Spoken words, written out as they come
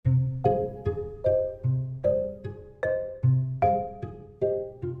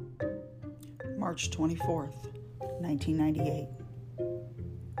March 24th, 1998.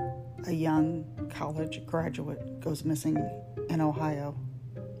 A young college graduate goes missing in Ohio.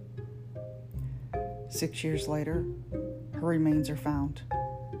 6 years later, her remains are found.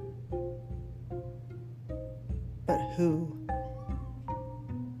 But who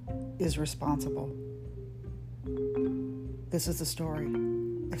is responsible? This is the story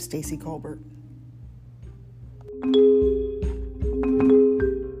of Stacey Colbert.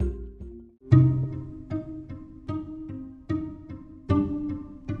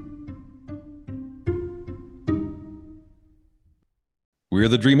 We're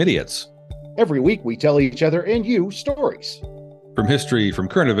the Dream Idiots. Every week we tell each other and you stories. From history, from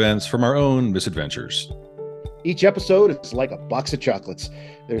current events, from our own misadventures. Each episode is like a box of chocolates.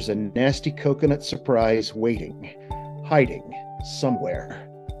 There's a nasty coconut surprise waiting, hiding somewhere.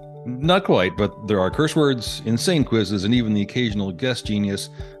 Not quite, but there are curse words, insane quizzes, and even the occasional guest genius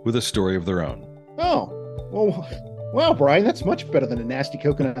with a story of their own. Oh, well, wow, Brian, that's much better than a nasty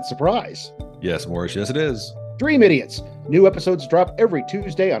coconut surprise. Yes, Morris, yes it is. Dream Idiots. New episodes drop every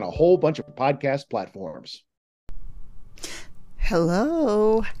Tuesday on a whole bunch of podcast platforms.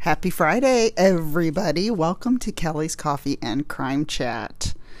 Hello. Happy Friday, everybody. Welcome to Kelly's Coffee and Crime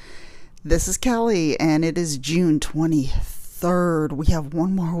Chat. This is Kelly, and it is June 23rd. We have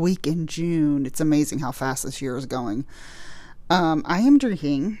one more week in June. It's amazing how fast this year is going. I am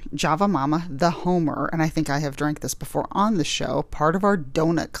drinking Java Mama the Homer, and I think I have drank this before on the show, part of our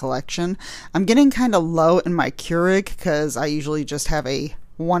donut collection. I'm getting kind of low in my Keurig because I usually just have a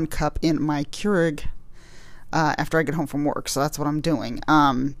 1 cup in my Keurig after I get home from work, so that's what I'm doing.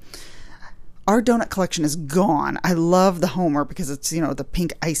 Our donut collection is gone. I love the Homer because it's, the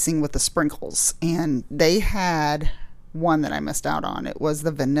pink icing with the sprinkles, and they had one that I missed out on. It was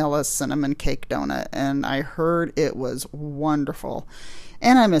the vanilla cinnamon cake donut, and I heard it was wonderful,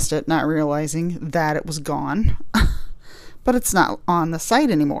 and I missed it, not realizing that it was gone. But it's not on the site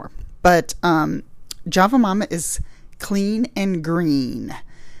anymore. But Java Mama is clean and green,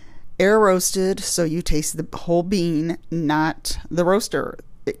 air roasted, so you taste the whole bean, not the roaster.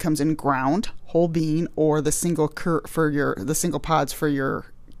 It comes in ground whole bean or the single single pods for your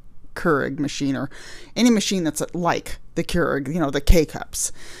Keurig machine, or any machine that's like the Keurig, the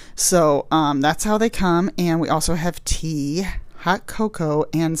K-cups. So that's how they come. And we also have tea, hot cocoa,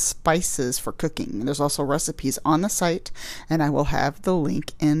 and spices for cooking. There's also recipes on the site, and I will have the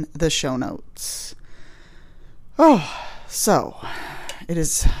link in the show notes. Oh, so it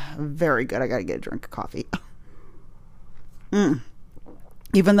is very good. I gotta get a drink of coffee.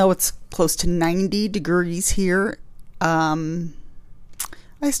 Even though it's close to 90 degrees here,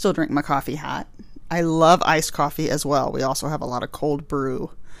 I still drink my coffee hot. I love iced coffee as well. We also have a lot of cold brew.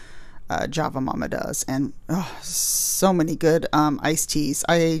 Java Mama does. And so many good iced teas.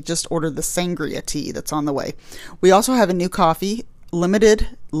 I just ordered the sangria tea that's on the way. We also have a new coffee.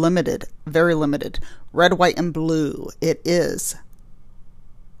 Limited, very limited. Red, white, and blue. It is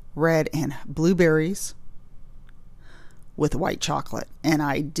red and blueberries with white chocolate. And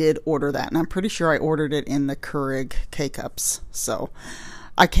I did order that. And I'm pretty sure I ordered it in the Keurig K-cups. So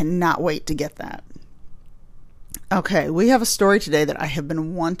I cannot wait to get that. Okay, we have a story today that I have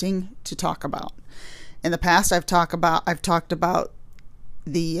been wanting to talk about. In the past, I've talked about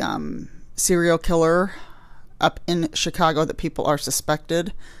the serial killer up in Chicago that people are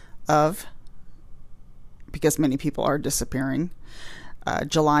suspected of, because many people are disappearing.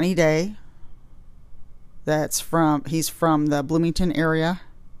 Jelani Day. He's from the Bloomington area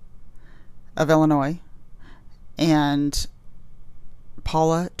of Illinois, and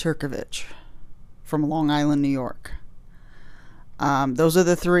Paula Turkovich from Long Island, New York. Those are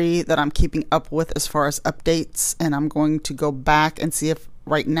the three that I'm keeping up with as far as updates, and I'm going to go back and see if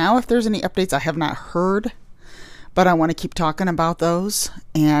there's any updates I have not heard, but I want to keep talking about those.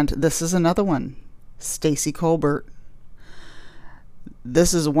 And this is another one, Stacey Colbert.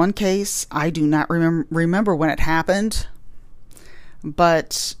 This is one case I do not remember when it happened,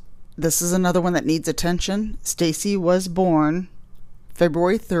 but this is another one that needs attention. Stacey was born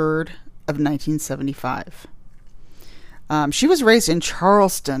February 3rd of 1975. She was raised in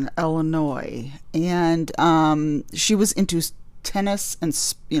Charleston, Illinois, and she was into tennis and,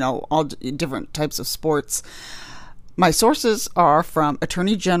 all different types of sports. My sources are from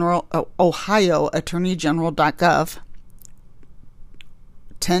Attorney General, Ohio Attorney General.gov,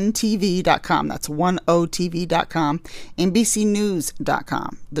 10tv.com, that's 10tv.com,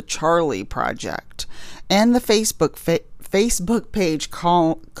 NBCnews.com, The Charlie Project, and the Facebook page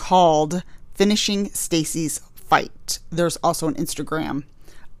called Finishing Stacey's Fight. There's also an Instagram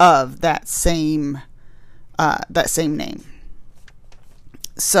of that same name.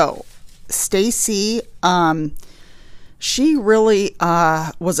 So Stacey, she really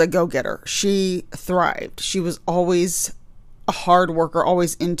was a go-getter. She thrived. She was always a hard worker,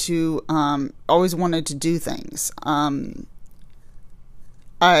 always always wanted to do things. I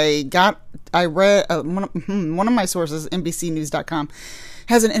read one of my sources, NBCnews.com,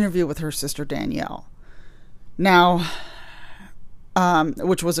 has an interview with her sister Danielle. Now,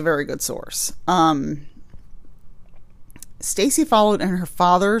 which was a very good source. Stacey followed in her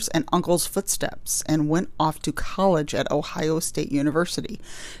father's and uncle's footsteps and went off to college at Ohio State University.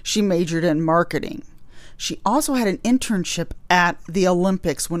 She majored in marketing. She also had an internship at the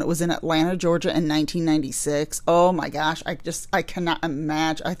Olympics when it was in Atlanta, Georgia in 1996. Oh my gosh, I cannot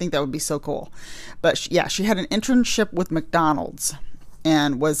imagine. I think that would be so cool. But she had an internship with McDonald's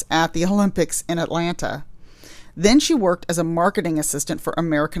and was at the Olympics in Atlanta. Then she worked as a marketing assistant for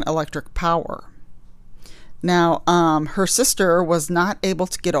American Electric Power. Now, her sister was not able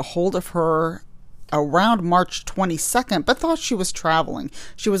to get a hold of her around March 22nd, but thought she was traveling.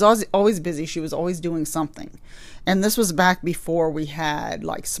 She was always busy. She was always doing something. And this was back before we had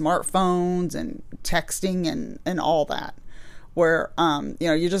like smartphones and texting and all that, where,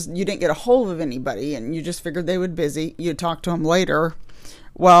 you didn't get a hold of anybody and you just figured they would busy. You'd talk to them later.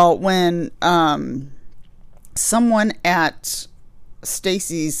 Well, when, someone at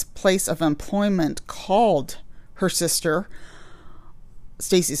Stacey's place of employment called her sister,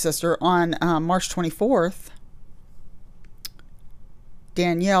 Stacey's sister, on March 24th.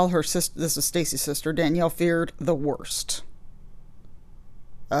 Danielle, her sister, this is Stacey's sister, Danielle feared the worst.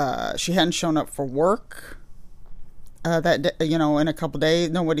 She hadn't shown up for work that day, in a couple days.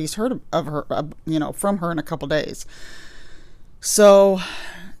 Nobody's heard of her, from her in a couple days. So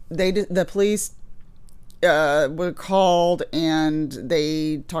the police were called and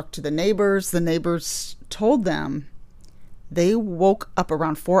they talked to the neighbors. The neighbors told them they woke up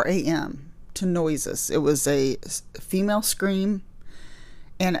around 4 a.m. to noises. It was a female scream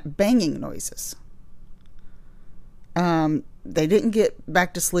and banging noises. They didn't get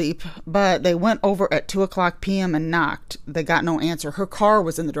back to sleep, but they went over at 2 o'clock p.m. and knocked. They got no answer. Her car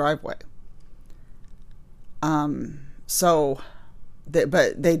was in the driveway. But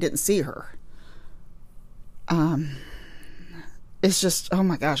they didn't see her. It's just, oh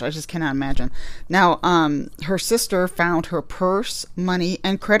my gosh, I just cannot imagine. Now, her sister found her purse, money,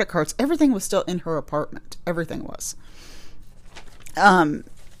 and credit cards. Everything was still in her apartment. Everything was.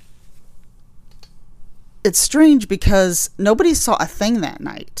 It's strange because nobody saw a thing that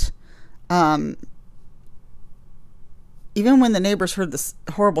night. Even when the neighbors heard the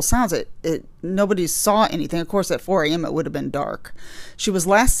horrible sounds, nobody saw anything. Of course, at 4 a.m. it would have been dark. She was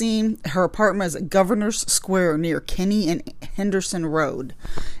last seen, her apartment is at Governor's Square near Kenny and Henderson Road.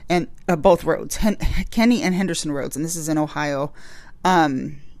 And both roads, Kenny and Henderson Roads. And this is in Ohio.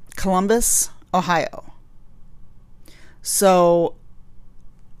 Columbus, Ohio. So,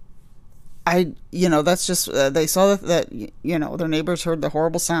 that's just, they saw that, their neighbors heard the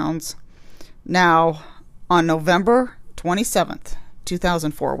horrible sounds. Now, on November 27th,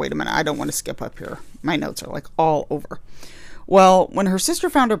 2004. Wait a minute. I don't want to skip up here. My notes are like all over. Well, when her sister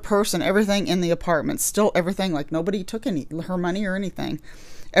found her purse and everything in the apartment, still everything, like nobody took her money or anything,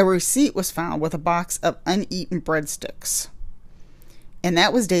 a receipt was found with a box of uneaten breadsticks. And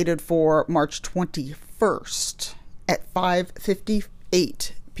that was dated for March 21st at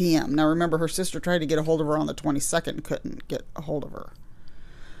 5:58 p.m. Now remember, her sister tried to get a hold of her on the 22nd and couldn't get a hold of her.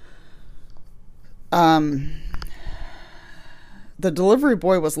 The delivery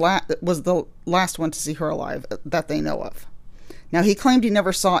boy was the last one to see her alive that they know of. Now, he claimed he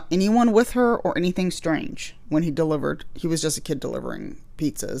never saw anyone with her or anything strange when he delivered. He was just a kid delivering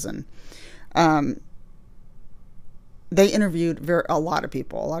pizzas. And they interviewed a lot of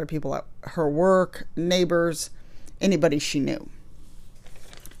people at her work, neighbors, anybody she knew.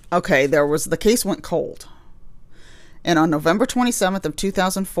 Okay, the case went cold. And on November 27th of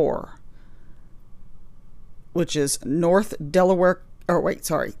 2004, which is Delaware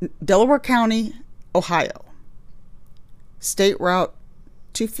County, Ohio, State Route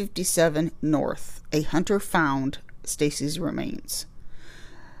 257 North, a hunter found Stacey's remains.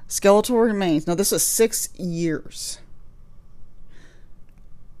 Skeletal remains. Now, this is 6 years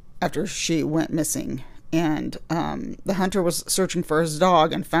after she went missing. And the hunter was searching for his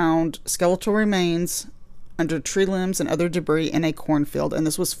dog and found skeletal remains under tree limbs and other debris in a cornfield. And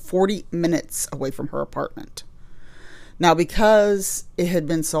this was 40 minutes away from her apartment. Now, because it had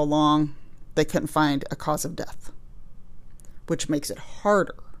been so long, they couldn't find a cause of death, which makes it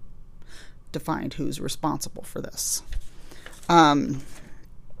harder to find who's responsible for this. Now,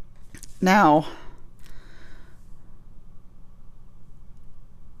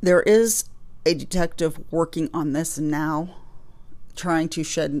 There is a detective working on this now, trying to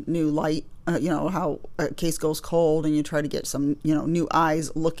shed new light. How a case goes cold and you try to get some, new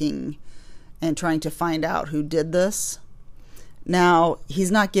eyes looking and trying to find out who did this. Now,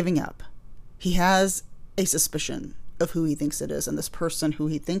 he's not giving up. He has a suspicion of who he thinks it is, and this person who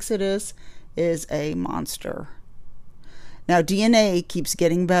he thinks it is a monster. Now, DNA keeps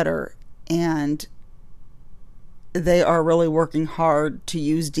getting better, and they are really working hard to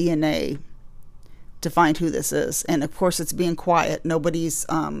use DNA to find who this is. And of course, it's being quiet.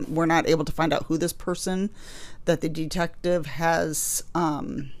 We're not able to find out who this person that the detective has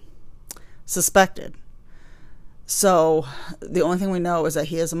suspected. So the only thing we know is that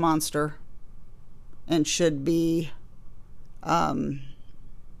he is a monster and should be,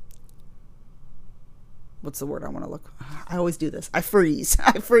 what's the word I want to look? I always do this. I freeze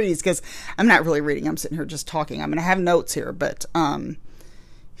because I'm not really reading. I'm sitting here just talking. I'm going to have notes here, but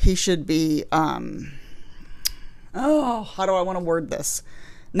he should be, how do I want to word this?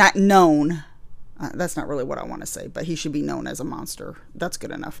 Not known. That's not really what I want to say, but he should be known as a monster. That's good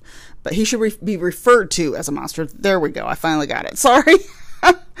enough. But he should be referred to as a monster. There we go. I finally got it. Sorry.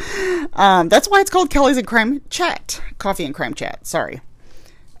 That's why it's called Kelly's and Crime Chat. Coffee and Crime Chat. Sorry.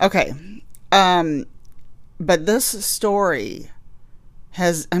 Okay. But this story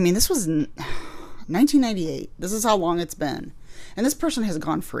this was 1998. This is how long it's been. And this person has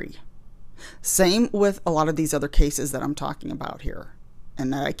gone free. Same with a lot of these other cases that I'm talking about here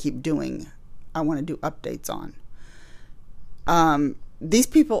and that I keep doing. I want to do updates on. These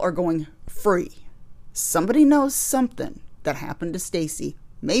people are going free. Somebody knows something that happened to Stacey,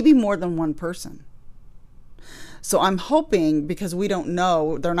 maybe more than one person. So I'm hoping, because we don't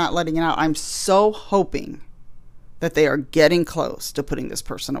know, they're not letting it out. I'm so hoping that they are getting close to putting this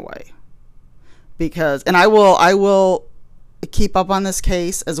person away. And I will keep up on this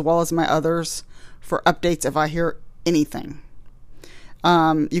case as well as my others for updates if I hear anything.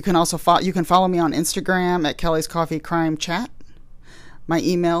 You can also follow me on Instagram at Kelly's Coffee Crime Chat. My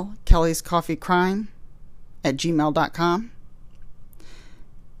email, kellyscoffeecrime@gmail.com.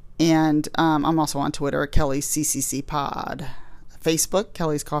 And I'm also on Twitter at Kelly's CCC Pod. Facebook,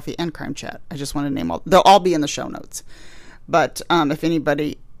 Kelly's Coffee and Crime Chat. I just want to name all. They'll all be in the show notes. But if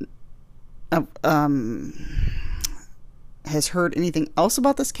anybody has heard anything else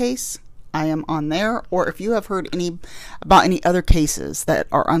about this case, I am on there. Or if you have heard about any other cases that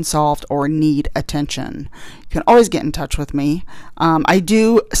are unsolved or need attention, you can always get in touch with me. I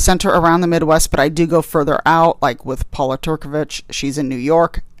do center around the Midwest, but I do go further out, like with Paula Turkovich. She's in New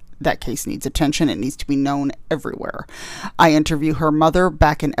York. That case needs attention. It needs to be known everywhere. I interview her mother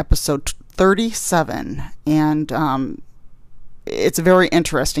back in episode 37, and it's very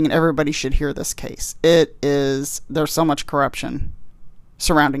interesting, and everybody should hear this case. There's so much corruption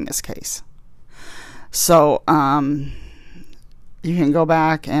surrounding this case. So you can go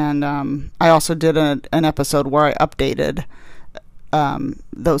back, and I also did an episode where I updated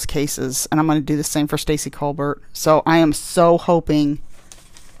those cases, and I'm going to do the same for Stacey Colbert. So I am so hoping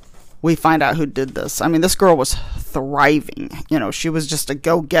we find out who did this. This girl was thriving. She was just a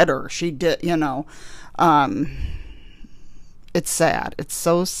go-getter. She did, it's sad. It's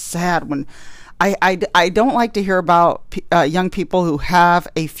so sad when I don't like to hear about young people who have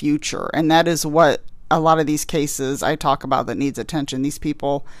a future. And that is what a lot of these cases I talk about that needs attention. These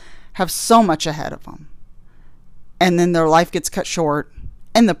people have so much ahead of them. And then their life gets cut short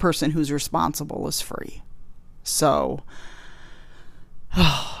and the person who's responsible is free. So,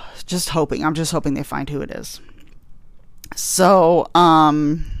 I'm just hoping they find who it is. So,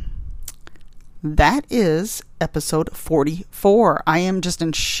 that is episode 44. I am just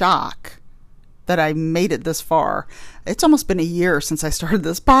in shock that I made it this far. It's almost been a year since I started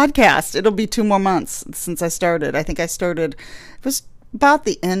this podcast. It'll be 2 more months since I started. I think it was about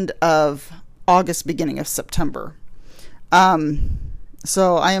the end of August, beginning of September.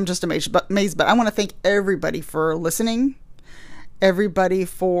 So I am just amazed, but I want to thank everybody for listening. Everybody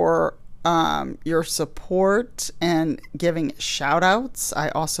for your support and giving shout outs. I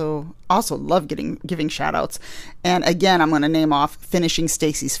also love giving shout outs. And again, I'm going to name off Finishing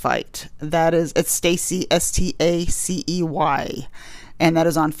Stacey's Fight. It's Stacey, Stacey, and that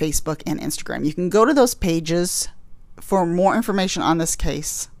is on Facebook and Instagram. You can go to those pages for more information on this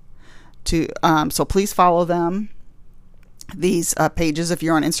case. So please follow them, these pages, if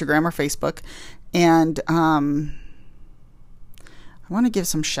you're on Instagram or Facebook. And I want to give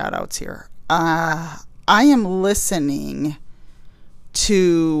some shout outs here. I am listening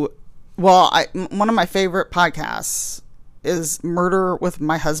to, one of my favorite podcasts is Murder with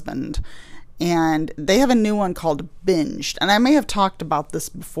My Husband. And they have a new one called Binged. And I may have talked about this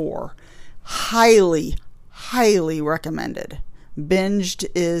before. Highly, highly recommended. Binged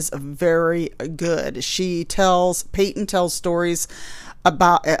is very good. Peyton tells stories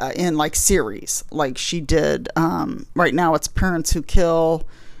about in like series, like she did. Right now it's Parents Who Kill,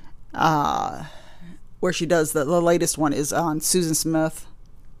 where she does the latest one is on Susan Smith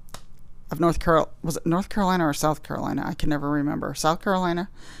of North Carolina. Was it North Carolina or South Carolina? I can never remember. South Carolina,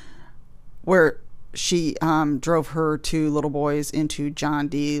 where she drove her two little boys into John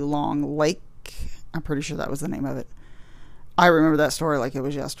D. Long Lake. I'm pretty sure that was the name of it. I remember that story like it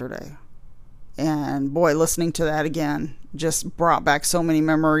was yesterday. And boy, listening to that again just brought back so many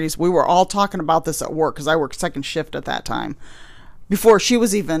memories. We were all talking about this at work because I worked second shift at that time. Before she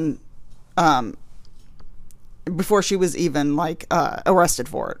was even like arrested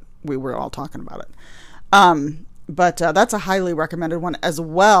for it. We were all talking about it. But that's a highly recommended one, as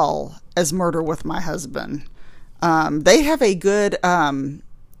well as Murder with My Husband. They have a good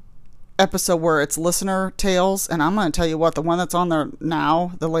episode where it's listener tales, and I'm going to tell you what, the one that's on there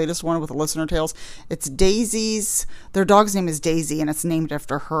now, the latest one with the listener tales, it's Daisy's, their dog's name is Daisy, and it's named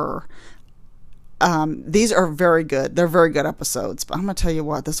after her. These are very good. They're very good episodes, but I'm going to tell you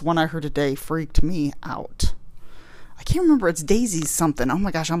what, this one I heard today freaked me out. I can't remember. It's Daisy something. Oh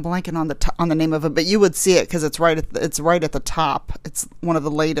my gosh, I'm blanking on the name of it, but you would see it because it's right at the top. It's one of the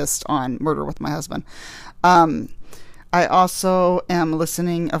latest on Murder with My Husband. I also am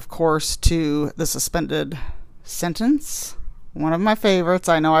listening, of course, to The Suspended Sentence, one of my favorites.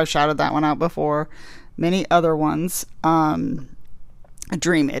 I know I've shouted that one out before. Many other ones.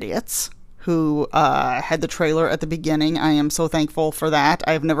 Dream Idiots, who had the trailer at the beginning. I am so thankful for that.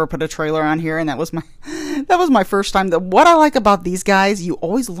 I've never put a trailer on here, and that was my first time. What I like about these guys, you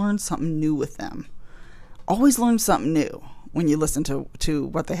always learn something new with them. Always learn something new when you listen to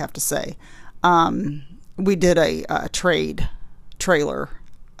what they have to say. We did a trailer,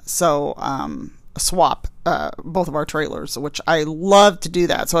 so swap both of our trailers, which I love to do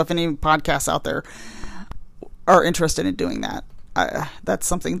that. So if any podcasts out there are interested in doing that, that's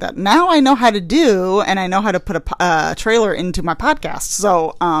something that now I know how to do, and I know how to put a trailer into my podcast.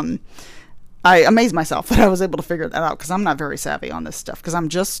 So I amaze myself that I was able to figure that out, because I'm not very savvy on this stuff, because I'm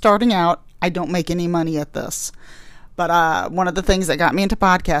just starting out. I don't make any money at this. But one of the things that got me into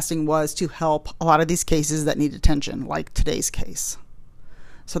podcasting was to help a lot of these cases that need attention, like today's case.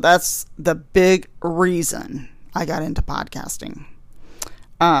 So that's the big reason I got into podcasting.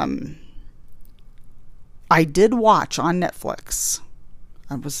 I did watch on Netflix.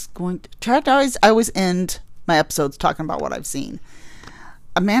 I was going to try to always end my episodes talking about what I've seen.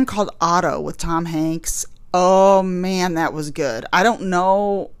 A Man Called Otto with Tom Hanks. Oh man, that was good. I don't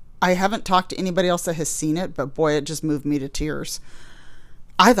know. I haven't talked to anybody else that has seen it, but boy, it just moved me to tears.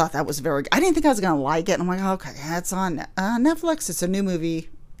 I thought that was very good. I didn't think I was going to like it. And I'm like, okay, it's on Netflix. It's a new movie.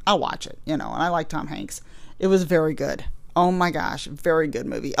 I'll watch it, and I like Tom Hanks. It was very good. Oh my gosh, very good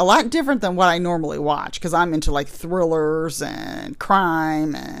movie. A lot different than what I normally watch, because I'm into like thrillers and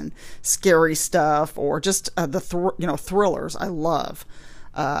crime and scary stuff, or just thrillers. I love,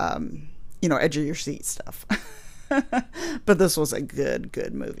 edge of your seat stuff. But this was a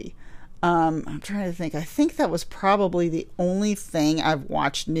good movie. I'm trying to think. I think that was probably the only thing I've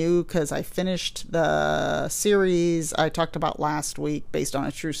watched new, because I finished the series I talked about last week based on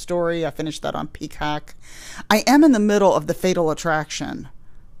a true story. I finished that on Peacock. I am in the middle of the Fatal Attraction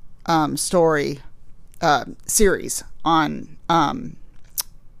series on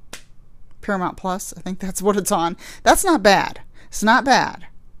Paramount Plus. I think that's what it's on. That's not bad. It's not bad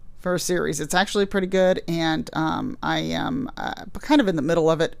for a series. It's actually pretty good, and I am kind of in the middle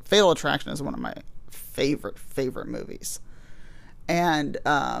of it. Fatal Attraction is one of my favorite movies, and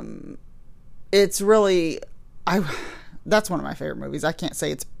it's really that's one of my favorite movies. I can't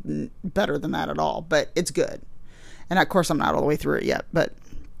say it's better than that at all, but it's good. And of course, I'm not all the way through it yet, but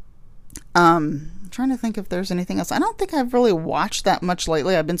I'm trying to think if there's anything else. I don't think I've really watched that much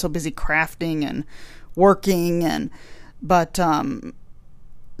lately. I've been so busy crafting and working, but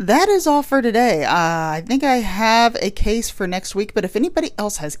that is all for today. I think I have a case for next week, but if anybody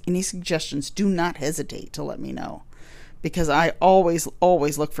else has any suggestions, do not hesitate to let me know, because I always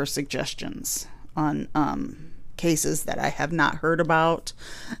look for suggestions on cases that I have not heard about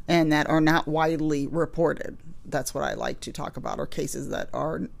and that are not widely reported. That's what I like to talk about, or cases that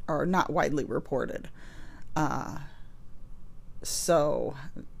are not widely reported. So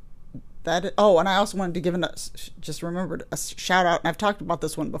that, and I also wanted to give just remembered a shout out, and I've talked about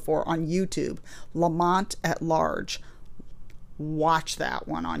this one before, on YouTube, Lamont at Large. Watch that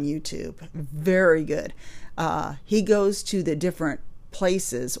one on YouTube. Very good. He goes to the different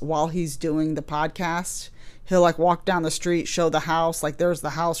places while he's doing the podcast. He'll like walk down the street, show the house, like there's the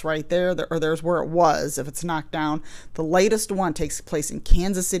house right there, or there's where it was if it's knocked down. The latest one takes place in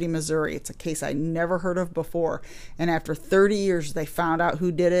Kansas City, Missouri. It's a case I never heard of before. And after 30 years, they found out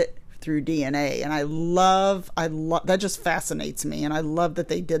who did it through DNA. And I love, that just fascinates me. And I love that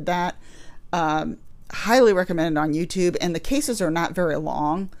they did that. Highly recommended on YouTube. And the cases are not very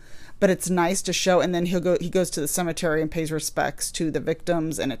long, but it's nice to show. And then he goes to the cemetery and pays respects to the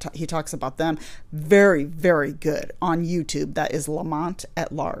victims, and he talks about them. Very, very good on YouTube. That is Lamont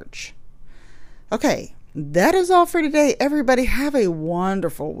at Large. Okay, that is all for today. Everybody have a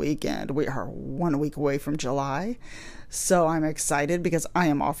wonderful weekend. We are 1 week away from July, so I'm excited because I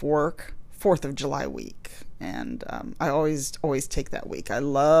am off work 4th of July week, and I always take that week. I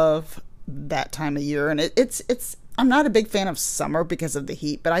love that time of year, and it's I'm not a big fan of summer because of the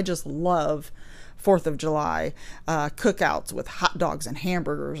heat, but I just love 4th of July cookouts with hot dogs and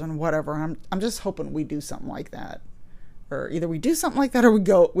hamburgers and whatever. I'm just hoping we do something like that, or either we do something like that, or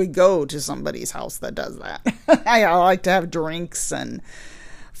we go to somebody's house that does that. I like to have drinks and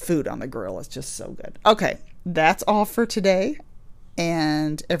food on the grill. It's just so good. Okay, that's all for today,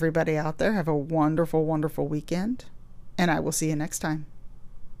 and everybody out there have a wonderful, wonderful weekend, and I will see you next time.